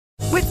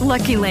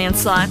Lucky Land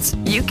Slots,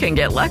 you can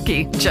get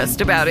lucky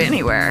just about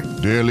anywhere.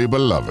 Dearly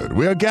beloved,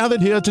 we are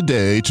gathered here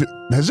today to...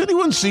 Has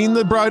anyone seen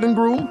the bride and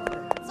groom?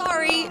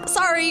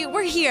 Sorry,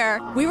 we're here.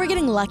 We were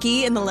getting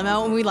lucky in the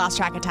limo and we lost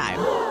track of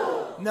time.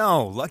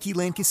 No, Lucky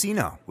Land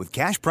Casino, with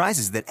cash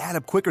prizes that add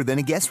up quicker than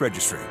a guest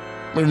registry.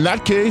 In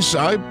that case,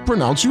 I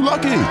pronounce you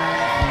lucky.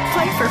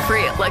 Play for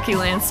free at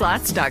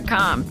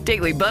LuckyLandSlots.com.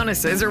 Daily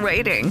bonuses are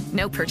waiting.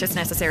 No purchase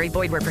necessary.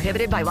 Void where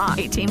prohibited by law.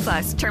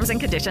 18+. Terms and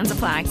conditions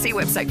apply. See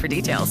website for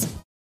details.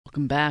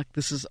 Welcome back.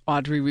 This is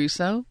Audrey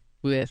Russo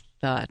with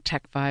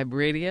Tech Vibe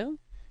Radio.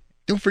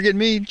 Don't forget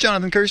me,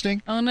 Jonathan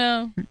Kirsting. Oh,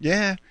 no.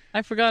 Yeah.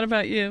 I forgot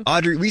about you.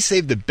 Audrey, we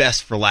saved the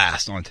best for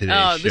last on today's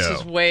show. Oh, this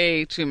is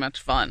way too much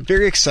fun.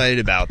 Very excited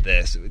about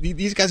this.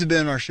 These guys have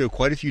been on our show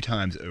quite a few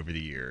times over the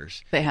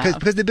years. They have.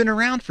 Because they've been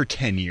around for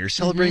 10 years,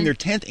 celebrating their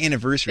 10th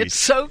anniversary. It's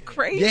so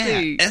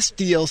crazy. Yeah,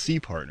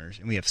 SDLC Partners.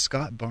 And we have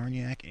Scott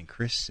Barniak and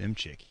Chris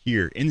Simchick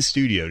here in the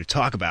studio to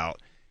talk about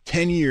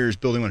 10 years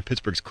building one of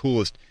Pittsburgh's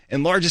coolest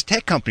and largest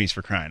tech companies,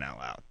 for crying out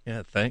loud.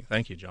 Yeah,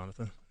 thank you,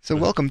 Jonathan. So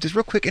welcome. Just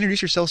real quick,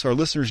 introduce yourself so our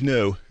listeners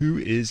know who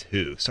is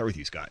who. Start with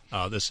you, Scott.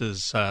 This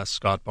is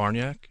Scott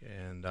Barniak,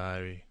 and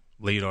I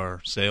lead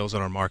our sales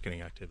and our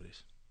marketing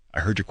activities. I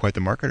heard you're quite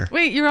the marketer.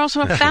 Wait, you're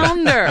also a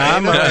founder.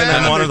 I'm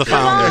one of the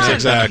founders,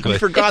 exactly.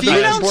 If you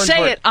don't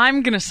say it,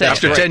 I'm going to say it.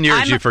 After 10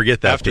 years, you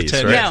forget that piece,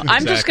 right? No,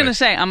 I'm just going to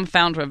say I'm a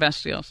founder of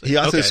SDLC. He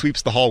also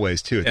sweeps the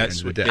hallways, too, at the end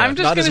of the day. I'm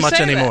just not as much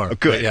anymore. Oh,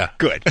 good, yeah.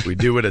 Good. We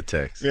do what it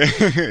takes.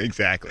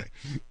 Exactly.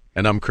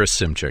 And I'm Chris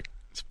Simchick,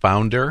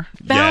 founder.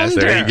 Yes,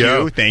 there you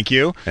go. Thank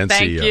you. And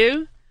Thank CEO.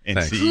 you. And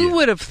CEO. Who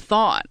would have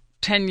thought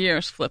 10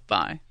 years flipped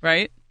by,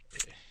 right?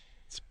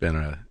 It's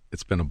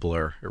been a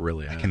blur. It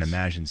really has. I can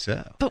imagine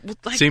so. But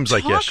Seems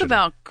like talk yesterday.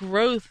 about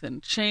growth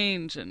and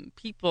change and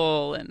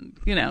people and,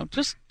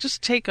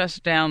 just take us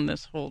down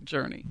this whole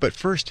journey. But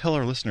first, tell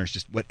our listeners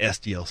just what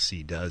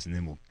SDLC does, and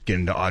then we'll get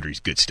into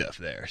Audrey's good stuff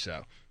there.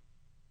 So,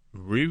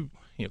 in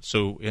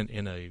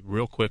a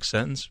real quick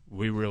sentence,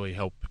 we really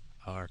help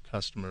our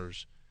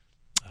customers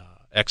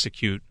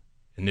execute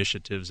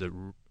initiatives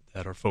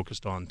that are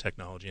focused on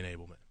technology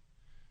enablement.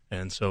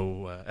 And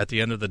so at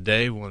the end of the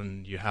day,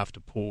 when you have to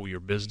pull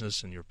your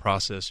business and your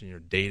process and your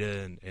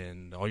data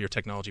and all your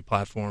technology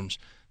platforms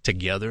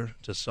together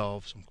to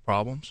solve some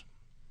problems,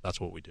 that's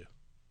what we do.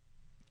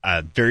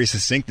 Very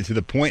succinct and to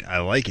the point. I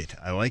like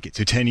it.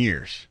 So 10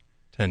 years.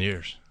 10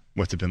 years.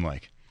 What's it been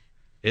like?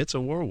 It's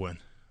a whirlwind,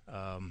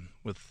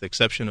 with the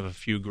exception of a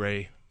few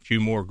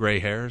more gray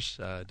hairs.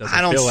 It doesn't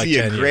I don't feel like see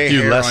 10 a gray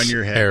years. hair on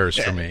your head. Hairs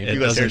for me. It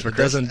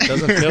doesn't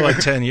feel like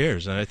 10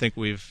 years. And I think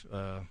we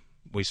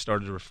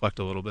started to reflect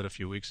a little bit a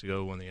few weeks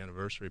ago when the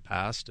anniversary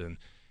passed, and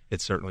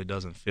it certainly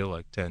doesn't feel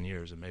like 10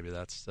 years. And maybe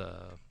that's,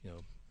 time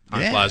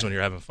flies when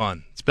you're having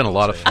fun. It's been a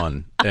lot of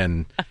fun.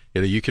 And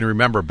you can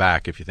remember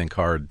back, if you think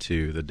hard,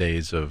 to the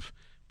days of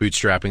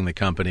bootstrapping the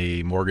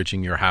company,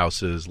 mortgaging your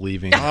houses,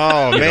 leaving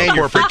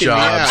corporate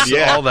jobs,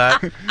 all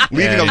that.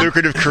 Leaving a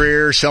lucrative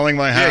career, selling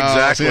my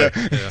house. Yeah,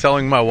 exactly. Yeah.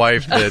 Telling my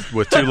wife that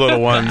with two little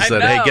ones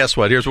that, hey, guess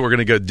what? Here's what we're going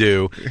to go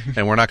do.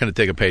 And we're not going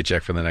to take a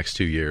paycheck for the next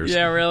 2 years.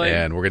 Yeah, really.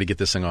 And we're going to get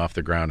this thing off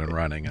the ground and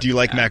running. Do you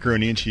like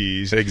macaroni and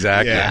cheese?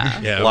 Exactly.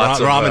 Yeah. Lots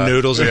of ramen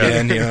noodles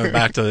again,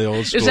 back to the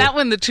old school. Is that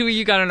when the two of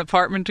you got an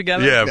apartment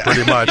together? Yeah,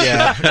 pretty much.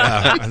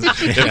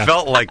 It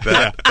felt like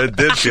that. It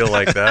did feel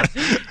like that.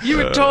 You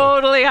were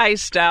totally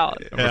iced out.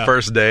 The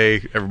first day,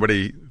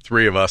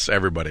 three of us,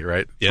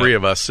 right? Yeah. 3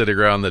 of us sitting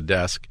around the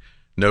desk,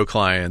 no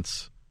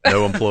clients,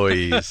 no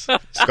employees.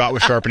 Scott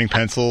was sharpening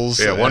pencils.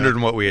 Yeah, wondering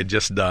what we had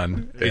just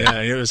done. Yeah,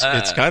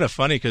 it's kind of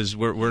funny because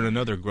we're in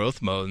another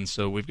growth mode, and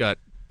so we've got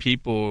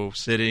people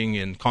sitting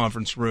in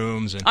conference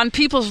rooms and on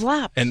people's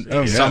laps, and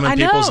some in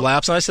people's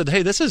laps. And I said,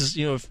 "Hey, this is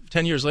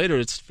 10 years later.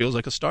 It feels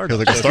like a startup.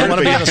 Feels like a startup. I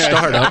want to be in a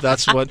startup.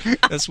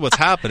 That's what's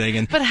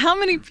happening." But how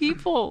many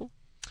people?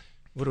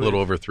 A little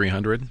over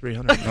 300.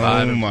 305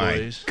 Oh, my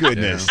employees.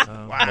 goodness.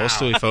 Yeah. Wow.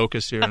 Mostly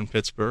focused here in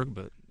Pittsburgh.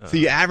 But So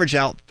you average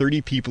out 30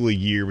 people a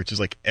year, which is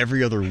like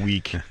every other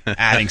week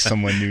adding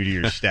someone new to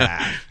your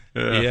staff.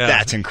 Yeah.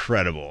 That's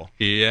incredible.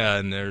 Yeah,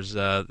 and there's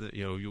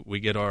we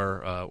get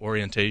our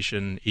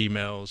orientation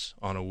emails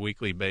on a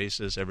weekly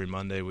basis. Every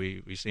Monday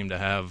we seem to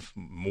have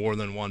more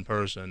than one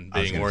person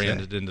being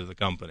oriented into the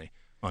company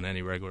on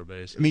any regular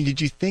basis. I mean, did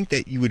you think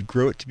that you would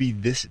grow it to be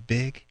this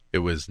big? It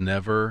was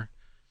never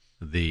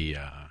the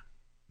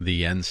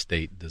end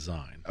state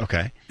design.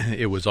 Okay.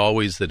 It was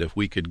always that if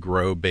we could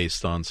grow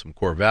based on some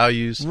core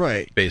values,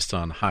 right, based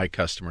on high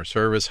customer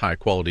service, high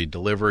quality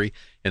delivery,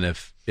 and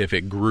if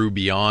it grew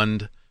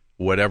beyond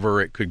whatever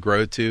it could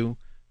grow to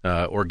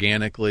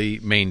organically,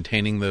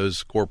 maintaining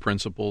those core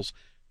principles,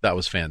 that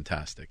was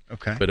fantastic.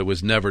 Okay. But it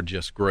was never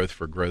just growth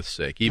for growth's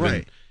sake.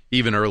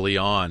 Even early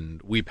on,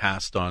 we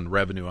passed on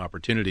revenue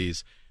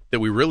opportunities that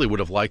we really would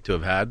have liked to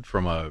have had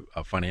from a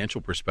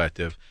financial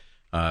perspective,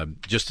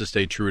 just to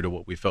stay true to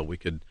what we felt we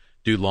could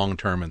do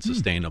long-term and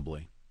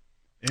sustainably.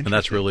 And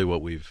that's really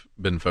what we've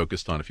been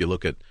focused on. If you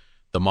look at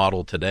the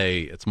model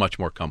today, it's much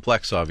more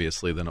complex,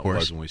 obviously, than it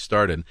was when we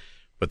started.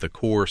 But the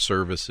core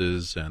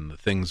services and the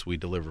things we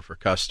deliver for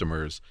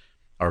customers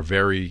are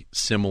very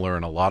similar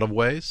in a lot of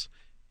ways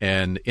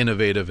and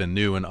innovative and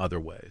new in other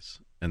ways.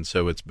 And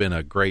so it's been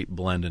a great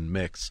blend and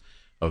mix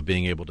of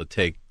being able to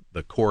take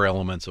the core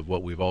elements of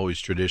what we've always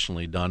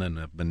traditionally done and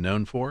have been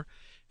known for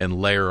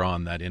and layer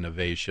on that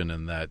innovation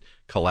and that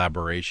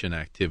collaboration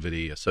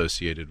activity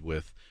associated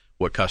with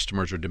what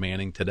customers are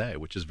demanding today,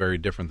 which is very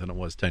different than it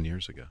was 10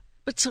 years ago.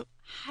 But so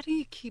how do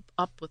you keep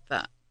up with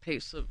that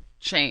pace of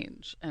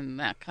change and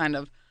that kind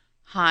of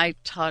high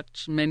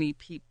touch, many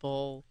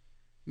people,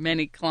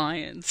 many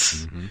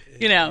clients,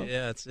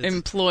 it's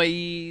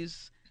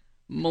employees,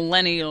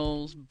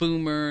 millennials,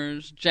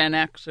 boomers, Gen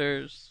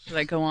Xers? Should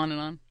I go on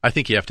and on? I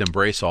think you have to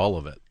embrace all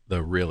of it, though,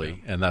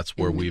 really, and that's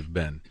where we've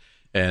been.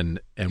 And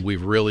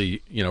we've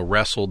really,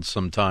 wrestled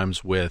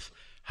sometimes with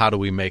how do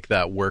we make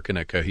that work in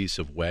a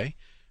cohesive way.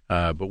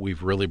 But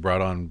we've really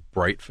brought on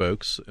bright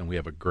folks, and we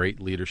have a great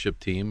leadership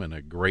team and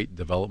a great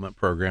development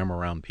program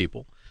around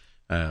people.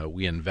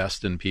 We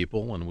invest in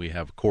people, and we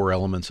have core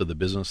elements of the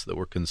business that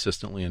we're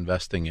consistently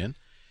investing in.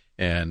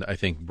 And I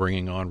think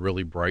bringing on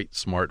really bright,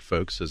 smart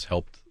folks has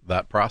helped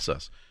that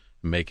process,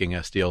 making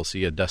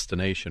SDLC a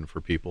destination for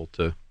people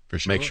to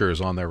make sure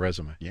is on their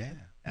resume. Yeah,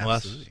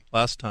 absolutely.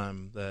 Last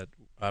time that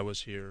I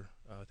was here,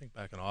 I think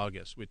back in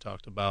August, we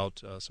talked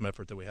about some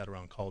effort that we had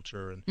around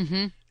culture.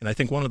 And I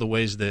think one of the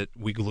ways that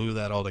we glue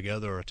that all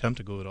together or attempt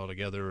to glue it all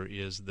together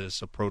is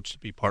this approach to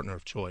be partner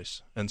of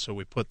choice. And so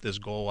we put this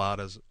goal out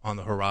as on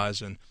the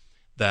horizon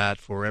that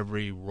for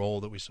every role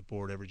that we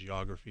support, every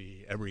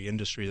geography, every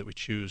industry that we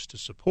choose to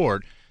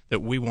support,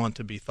 that we want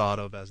to be thought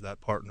of as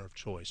that partner of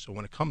choice. So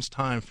when it comes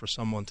time for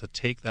someone to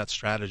take that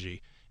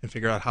strategy and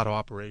figure out how to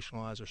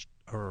operationalize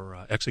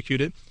or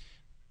execute it,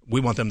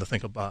 we want them to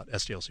think about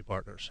SDLC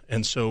Partners.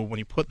 And so when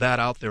you put that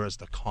out there as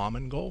the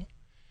common goal,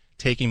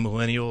 taking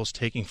millennials,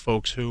 taking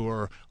folks who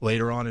are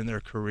later on in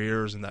their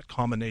careers and that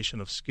combination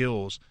of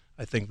skills,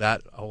 I think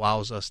that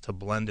allows us to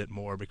blend it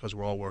more because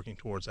we're all working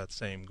towards that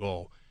same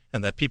goal,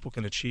 and that people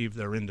can achieve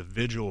their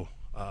individual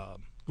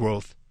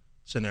growth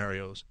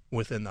scenarios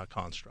within that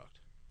construct.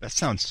 That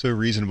sounds so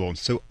reasonable and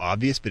so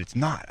obvious, but it's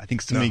not. I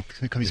think so many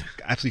companies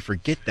absolutely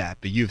forget that,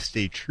 but you have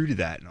stayed true to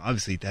that, and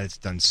obviously that has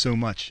done so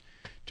much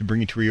to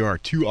bring you to where you are.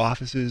 2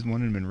 offices,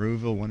 one in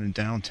Monroeville, one in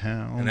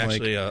downtown. And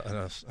actually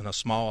and a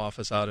small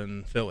office out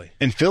in Philly.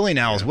 In Philly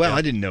now as well. Yeah.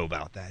 I didn't know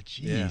about that.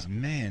 Jeez,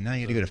 man. Now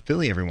you got to go to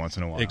Philly every once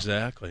in a while.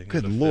 Exactly.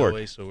 Good Lord.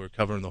 Philly, so we're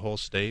covering the whole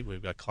state.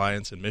 We've got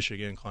clients in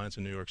Michigan, clients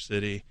in New York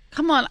City.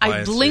 Come on,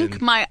 I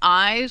blink my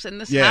eyes and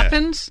this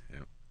happens? Yeah.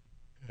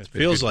 It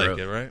feels like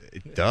it, right?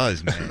 It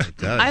does, man. It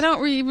does. I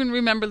don't even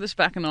remember this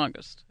back in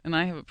August, and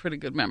I have a pretty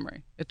good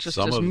memory. It just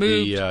moved. Some of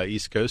the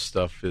East Coast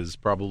stuff is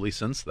probably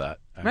since that,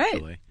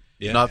 actually. Right.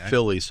 Yeah, not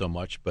Philly so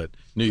much, but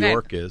New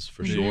York is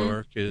for sure. New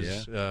York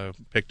is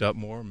picked up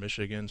more.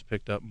 Michigan's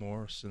picked up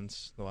more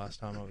since the last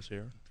time I was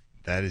here.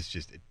 That is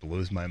just, it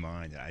blows my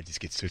mind. I just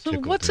get so So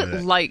tickled. what's it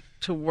like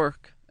to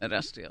work at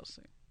SDLC?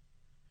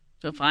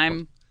 So if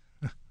I'm...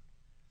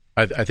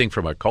 I think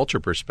from a culture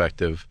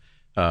perspective,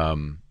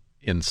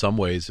 in some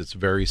ways it's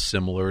very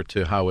similar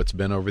to how it's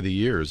been over the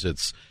years.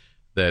 It's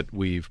that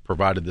we've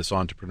provided this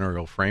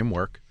entrepreneurial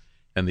framework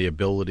and the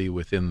ability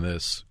within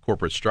this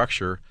corporate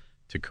structure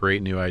to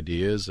create new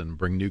ideas and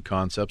bring new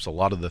concepts. A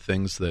lot of the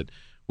things that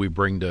we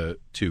bring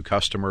to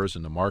customers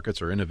and to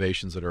markets are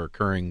innovations that are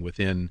occurring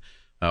within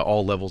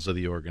all levels of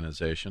the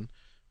organization.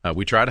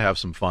 We try to have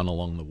some fun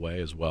along the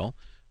way as well.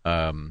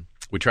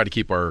 We try to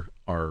keep our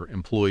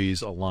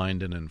employees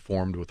aligned and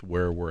informed with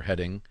where we're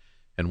heading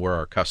and where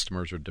our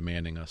customers are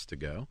demanding us to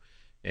go.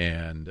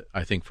 And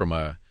I think from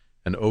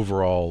an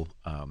overall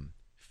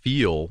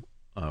feel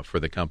for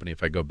the company,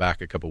 if I go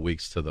back a couple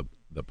weeks to the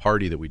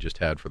party that we just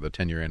had for the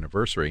 10-year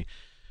anniversary,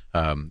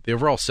 the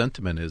overall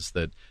sentiment is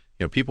that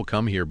people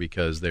come here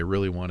because they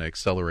really want to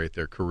accelerate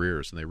their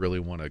careers and they really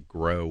want to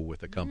grow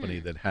with a company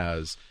that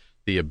has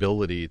the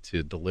ability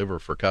to deliver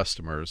for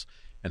customers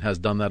and has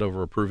done that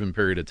over a proven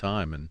period of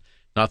time. And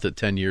not that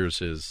 10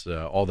 years is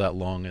all that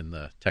long in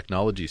the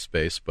technology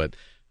space, but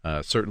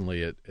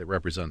certainly it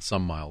represents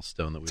some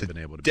milestone that we've been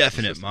able to be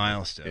definite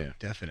milestone. Yeah.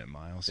 Definite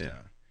milestone.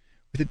 Yeah.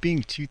 With it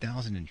being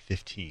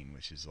 2015,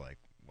 which is like,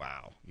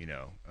 wow,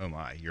 oh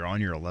my, you're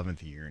on your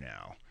 11th year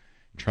now,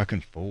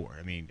 trucking forward.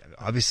 I mean,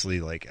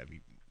 obviously,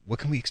 what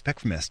can we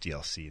expect from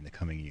SDLC in the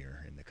coming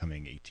year, in the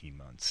coming 18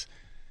 months?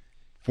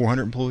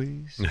 400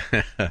 employees,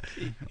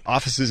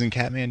 offices in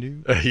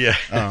Kathmandu.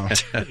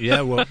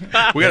 Yeah, well,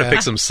 we got to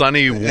pick some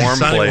sunny, warm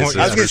places.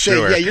 I was going to say,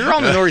 sure. yeah, you're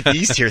on the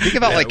Northeast here. Think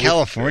about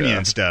California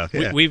and stuff.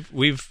 Yeah.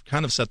 We've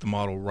kind of set the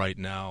model right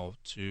now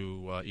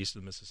to east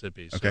of the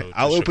Mississippi. Okay, so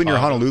I'll open your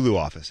Honolulu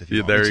office if you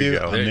want there me to. You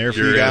go. I'm there for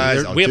you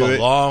guys. We have a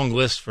long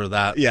list for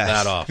that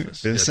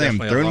office. Been saying,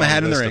 throwing my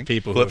hat in the ring.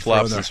 Flip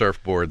flops and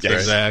surfboards. Yeah, right?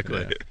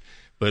 Exactly. Yeah.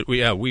 But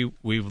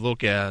we've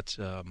looked at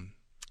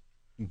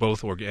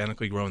both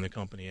organically growing the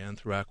company and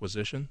through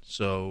acquisition.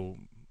 So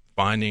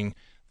finding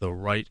the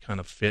right kind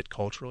of fit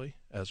culturally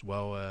as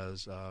well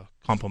as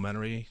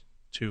complementary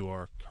to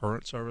our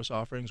current service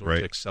offerings or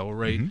to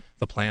accelerate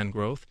the planned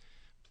growth.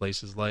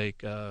 Places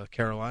like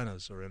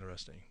Carolinas are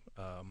interesting.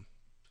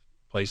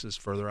 places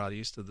further out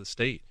east of the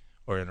state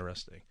are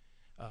interesting.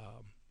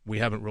 We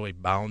haven't really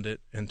bound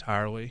it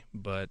entirely,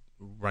 but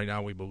right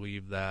now we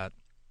believe that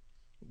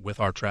with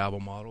our travel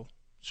model,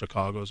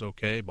 Chicago's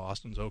okay,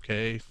 Boston's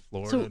okay,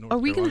 Florida, So North are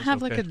we going to Carolina's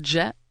have okay. like a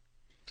jet?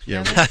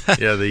 Yeah,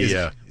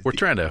 we're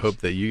trying to hope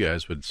that you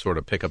guys would sort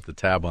of pick up the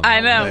tab on that. I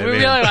know. one. We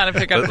really want to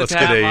pick up the let's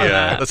tab get on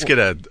that. Let's get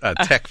a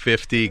Tech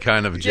 50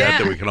 kind of jet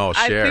that we can all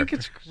share. I think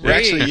it's great. We're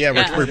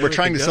actually, we're There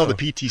trying we to sell go.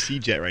 the PTC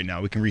jet right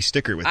now. We can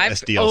re-sticker it with I've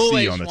SDLC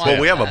always on the wanted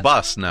tail. We have a that.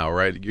 bus now,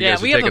 right? You Yeah, guys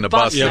are we have taking a a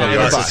bus bus now. now.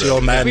 Yeah, Yes. the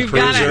Old Man We've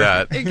Cruiser.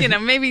 got that.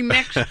 it. Maybe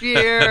next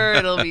year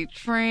it'll be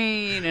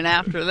train, and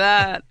after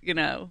that, we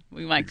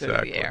might go to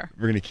Exactly. the air.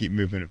 We're going to keep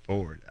moving it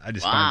forward. I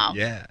just Wow.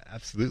 find,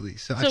 absolutely.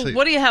 So So actually,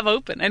 what do you have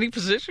open? Any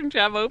positions you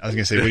have open? I was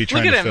going to say, what are you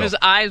trying Look to at him. fill? His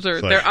eyes are,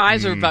 It's like, their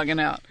eyes are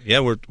bugging out. Yeah,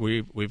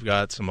 we've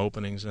got some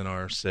openings in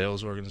our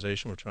sales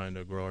organization. We're trying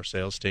to grow our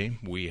sales team.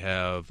 We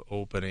have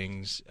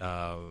openings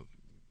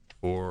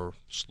for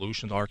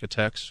solution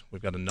architects.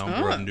 We've got a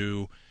number of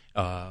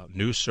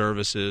new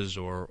services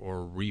or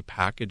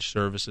repackaged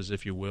services,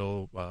 if you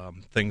will,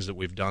 things that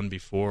we've done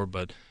before,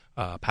 but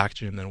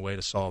packaging them in a way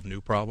to solve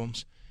new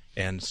problems.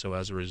 And so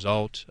as a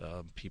result,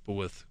 people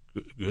with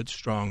good,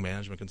 strong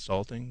management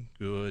consulting,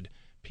 good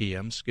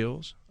PM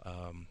skills,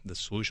 the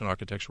solution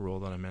architecture role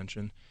that I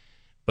mentioned.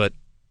 But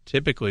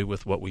typically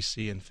with what we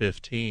see in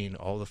 15,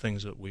 all the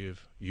things that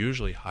we've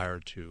usually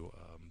hired to,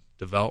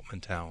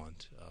 development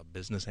talent,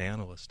 business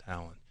analyst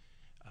talent,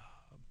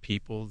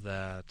 people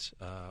that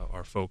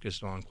are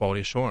focused on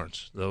quality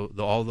assurance.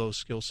 All those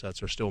skill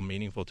sets are still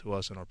meaningful to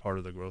us and are part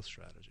of the growth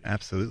strategy.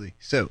 Absolutely.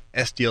 So,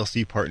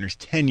 SDLC Partners,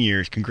 10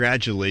 years.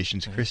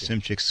 Congratulations, Chris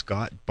Simchick,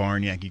 Scott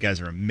Barniak. You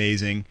guys are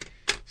amazing.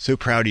 So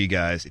proud of you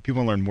guys. If people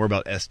want to learn more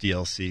about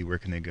SDLC, where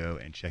can they go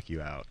and check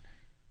you out?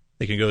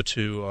 They can go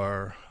to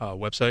our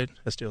website,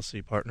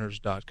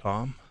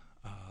 sdlcpartners.com.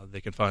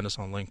 They can find us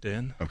on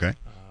LinkedIn. Okay.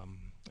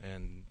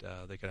 And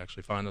they can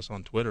actually find us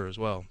on Twitter as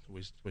well.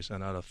 We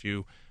sent out a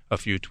few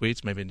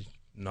tweets, maybe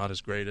not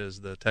as great as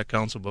the Tech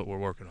Council, but we're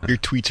working on it. Your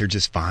tweets are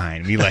just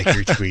fine. We like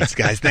your tweets,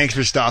 guys. Thanks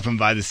for stopping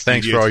by the studio.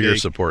 Thanks for all your today.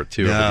 support,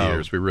 too, over the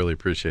years. We really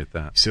appreciate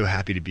that. So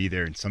happy to be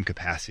there in some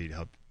capacity to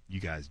help you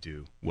guys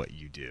do what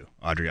you do.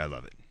 Audrey, I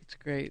love it. It's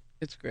great.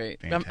 It's great.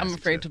 I'm Fantastic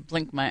afraid stuff. to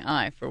blink my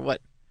eye for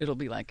what it'll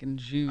be like in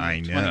June I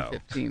know.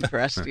 2015 for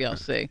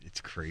SDLC.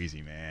 It's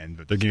crazy, man.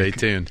 But they're Stay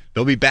tuned.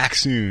 They'll be back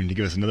soon to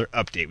give us another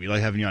update. We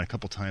like having you on a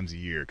couple times a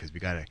year because we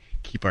got to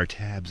keep our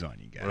tabs on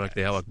you guys. We're like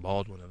the Alec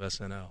Baldwin of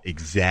SNL.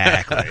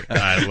 Exactly.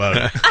 I love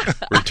it.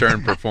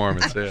 Return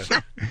performance,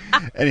 yeah.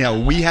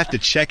 Anyhow, we have to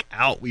check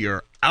out. We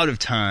are out of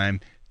time.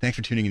 Thanks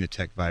for tuning in to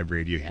Tech Vibe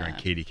Radio here on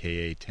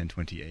KDKA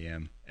 1020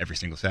 AM every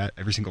single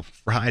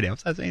Friday.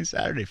 What's I saying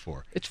Saturday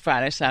for? It's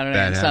Friday, Saturday,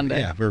 and Sunday.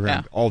 Yeah, we're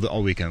around all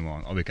weekend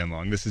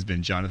long. This has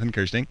been Jonathan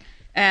Kirsting.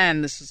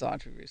 And this is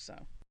Audrey Rousseau.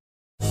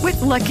 With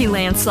Lucky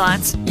Land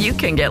Slots, you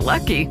can get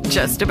lucky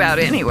just about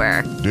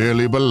anywhere.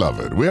 Dearly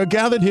beloved, we are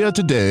gathered here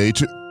today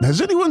to... Has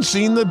anyone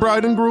seen the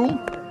bride and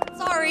groom?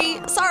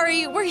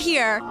 Sorry, we're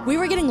here. We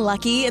were getting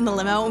lucky in the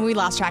limo and we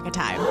lost track of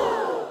time.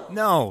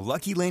 No,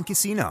 Lucky Land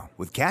Casino,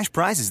 with cash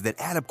prizes that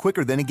add up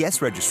quicker than a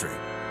guest registry.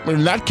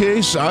 In that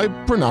case, I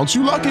pronounce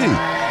you lucky.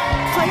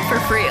 Play for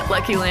free at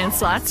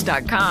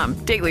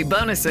LuckyLandSlots.com. Daily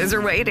bonuses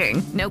are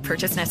waiting. No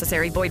purchase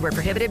necessary. Void where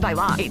prohibited by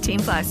law.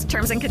 18+.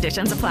 Terms and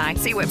conditions apply.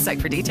 See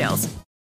website for details.